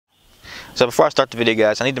So before I start the video,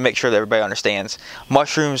 guys, I need to make sure that everybody understands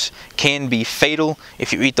mushrooms can be fatal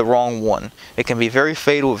if you eat the wrong one. It can be very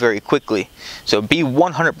fatal very quickly. So be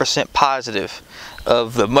 100% positive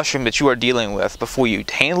of the mushroom that you are dealing with before you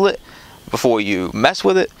handle it, before you mess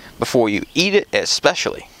with it, before you eat it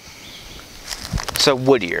especially. So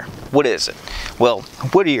wood ear, what is it? Well,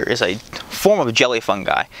 wood ear is a form of jelly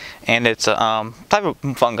fungi, and it's a type of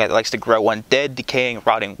fungi that likes to grow on dead, decaying,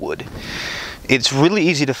 rotting wood. It's really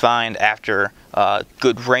easy to find after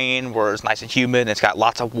good rain, where it's nice and humid, and it's got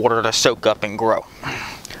lots of water to soak up and grow.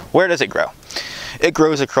 Where does it grow? It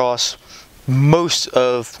grows across most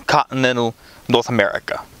of continental North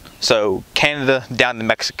America. So Canada down to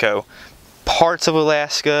Mexico, parts of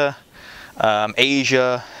Alaska,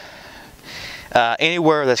 Asia,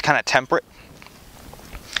 anywhere that's kind of temperate.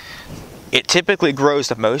 It typically grows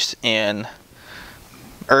the most in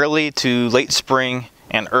early to late spring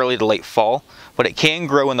and early to late fall, but it can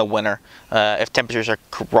grow in the winter if temperatures are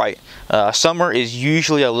right. Summer is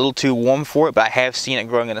usually a little too warm for it, but I have seen it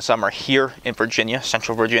growing in the summer here in Virginia,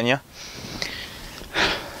 central Virginia.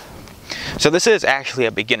 So this is actually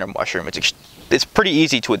a beginner mushroom. It's pretty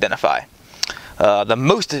easy to identify. The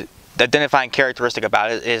most identifying characteristic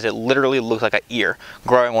about it is it literally looks like an ear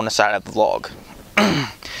growing on the side of the log.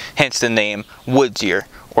 Hence the name woods ear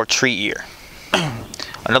or tree ear.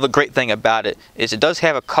 Another great thing about it is it does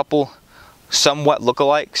have a couple somewhat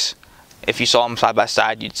lookalikes. If you saw them side by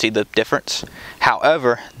side, you'd see the difference.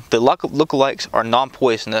 However, the lookalikes are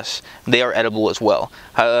non-poisonous. They are edible as well.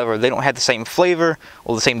 However, they don't have the same flavor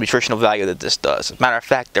or the same nutritional value that this does. As a matter of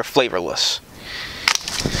fact, they're flavorless.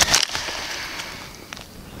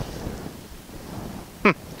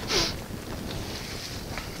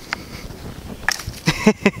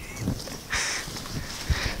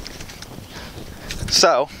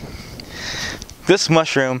 So, this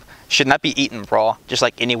mushroom should not be eaten raw, just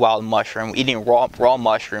like any wild mushroom. Eating raw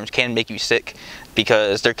mushrooms can make you sick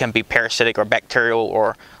because there can be parasitic or bacterial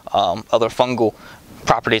or other fungal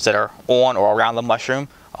properties that are on or around the mushroom,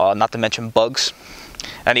 not to mention bugs.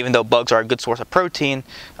 And even though bugs are a good source of protein,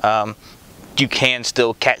 you can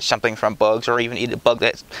still catch something from bugs or even eat a bug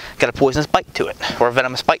that's got a poisonous bite to it or a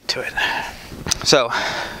venomous bite to it. So,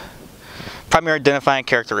 primary identifying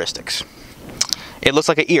characteristics. It looks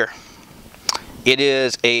like an ear. It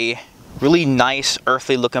is a really nice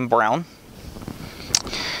earthy looking brown.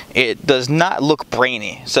 It does not look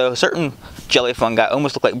brainy. So certain jelly fungi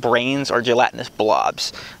almost look like brains or gelatinous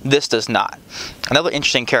blobs. This does not. Another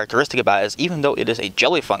interesting characteristic about it is even though it is a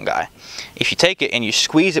jelly fungi, if you take it and you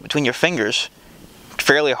squeeze it between your fingers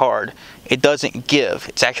fairly hard, it doesn't give.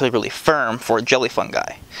 It's actually really firm for a jelly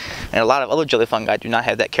fungi. And a lot of other jelly fungi do not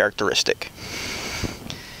have that characteristic.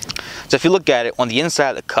 So if you look at it on the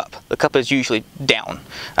inside of the cup is usually down.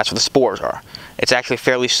 That's where the spores are. It's actually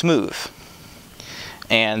fairly smooth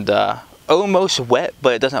and almost wet,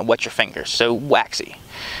 but it doesn't wet your fingers, so waxy.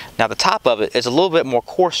 Now the top of it is a little bit more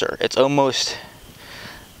coarser. It's almost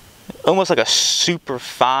like a super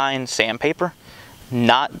fine sandpaper.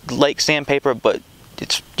 Not like sandpaper, but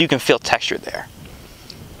you can feel texture there.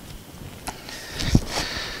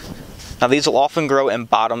 Now these will often grow in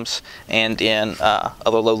bottoms and in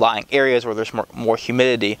other low-lying areas where there's more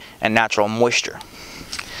humidity and natural moisture.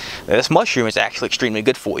 Now, this mushroom is actually extremely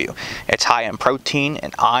good for you. It's high in protein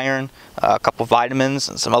and iron, a couple vitamins,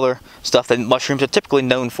 and some other stuff that mushrooms are typically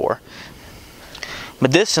known for.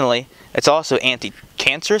 Medicinally, it's also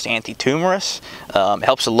anti-cancerous, anti-tumorous. It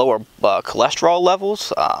helps to lower cholesterol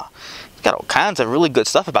levels. It's got all kinds of really good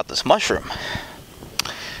stuff about this mushroom.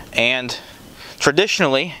 And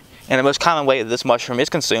traditionally, and the most common way that this mushroom is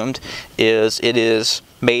consumed is it is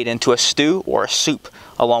made into a stew or a soup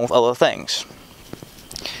along with other things.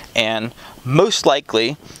 And most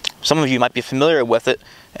likely, some of you might be familiar with it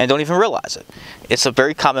and don't even realize it. It's a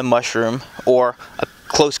very common mushroom, or a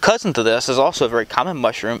close cousin to this is also a very common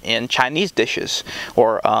mushroom in Chinese dishes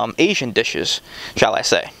or Asian dishes, shall I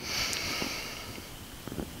say.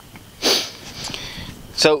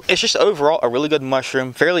 So it's just overall a really good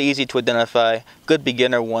mushroom, fairly easy to identify, good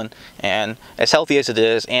beginner one, and as healthy as it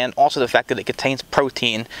is, and also the fact that it contains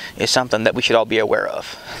protein is something that we should all be aware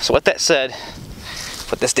of. So with that said,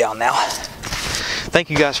 put this down now.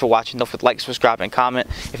 Thank you guys for watching. Don't forget to like, subscribe, and comment.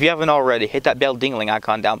 If you haven't already, hit that bell dingling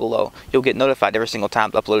icon down below. You'll get notified every single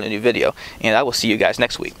time I upload a new video, and I will see you guys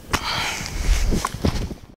next week.